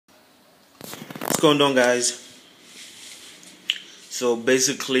going on, guys? So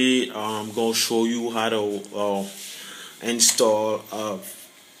basically I'm gonna show you how to install a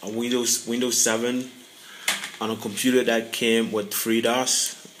Windows 7 on a computer that came with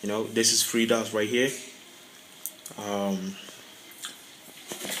FreeDOS. You know, this is FreeDOS right here.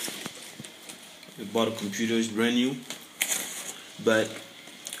 We bought a computer, it's brand new, but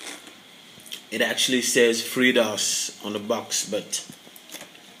it actually says FreeDOS on the box, but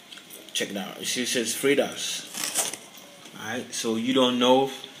check it out. It says FreeDOS. Alright, so you don't know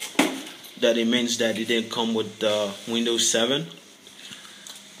that it means that it didn't come with Windows 7,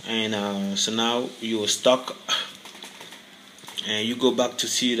 and so now you're stuck, and you go back to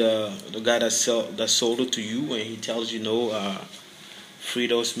see the guy that sold it to you, and he tells you no.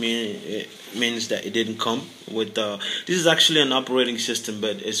 FreeDOS means that it didn't come with this is actually an operating system,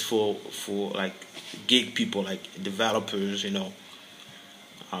 but it's for like gig people, like developers, you know.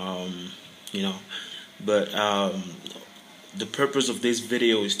 But the purpose of this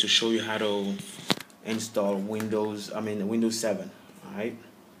video is to show you how to install Windows 7. Alright,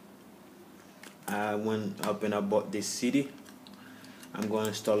 I went up and I bought this CD. I'm going to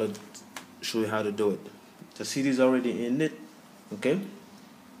install it, show you how to do it. The CD is already in it. Okay,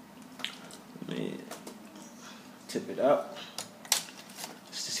 let me tip it up.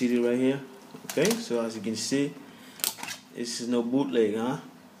 It's the CD right here. Okay, so as you can see, this is no bootleg, huh?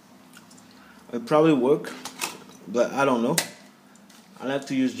 It probably work, but I don't know. I like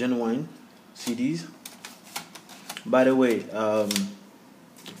to use genuine CDs. By the way,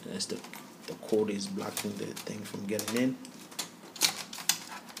 that's the cord is blocking the thing from getting in.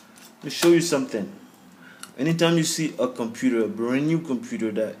 Let me show you something. Anytime you see a computer, a brand new computer,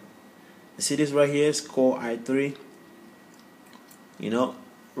 that see this right here, it's Core i3. You know,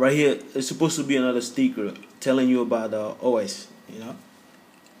 right here it's supposed to be another sticker telling you about the OS. You know,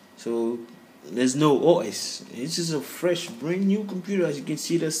 so there's no OS. It's just a fresh, brand new computer. As you can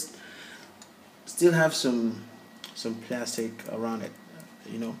see, there's still have some plastic around it.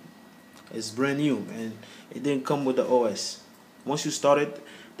 You know, it's brand new and it didn't come with the OS. Once you start it,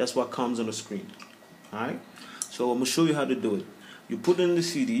 that's what comes on the screen. Alright, so I'm gonna show you how to do it. You put in the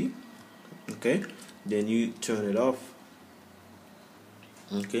CD, okay, then you turn it off.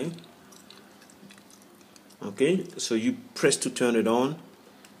 Okay, so you press to turn it on,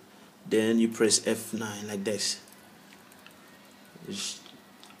 then you press F9 like this.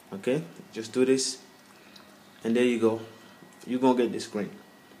 Okay, just do this, and there you go. You're gonna get this screen,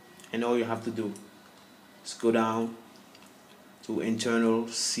 and all you have to do is go down to internal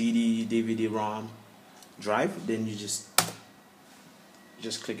CD, DVD, ROM drive, then you just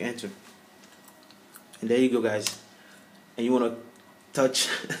click enter, and there you go, guys. And you want to touch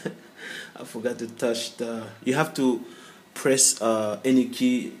I forgot to touch you have to press any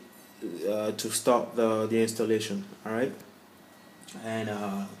key to start the installation. Alright, and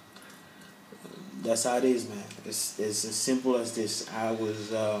that's how it is, man. It's as simple as this. I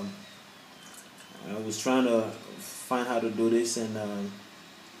was trying to find how to do this, and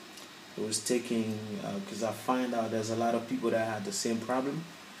it was taking because I find out there's a lot of people that had the same problem,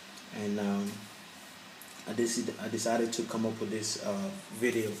 and I decided to come up with this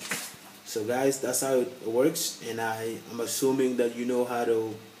video. So guys, that's how it works, and I'm assuming that you know how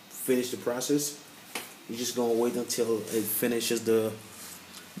to finish the process. You're just gonna wait until it finishes. The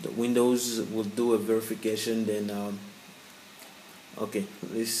Windows will do a verification, then okay,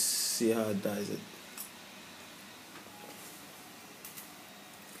 let's see how it does it.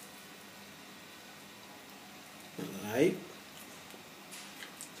 Alright,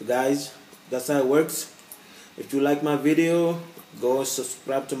 so guys, that's how it works. If you like my video, go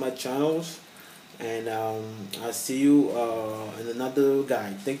subscribe to my channels, and I'll see you in another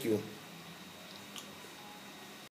guide. Thank you.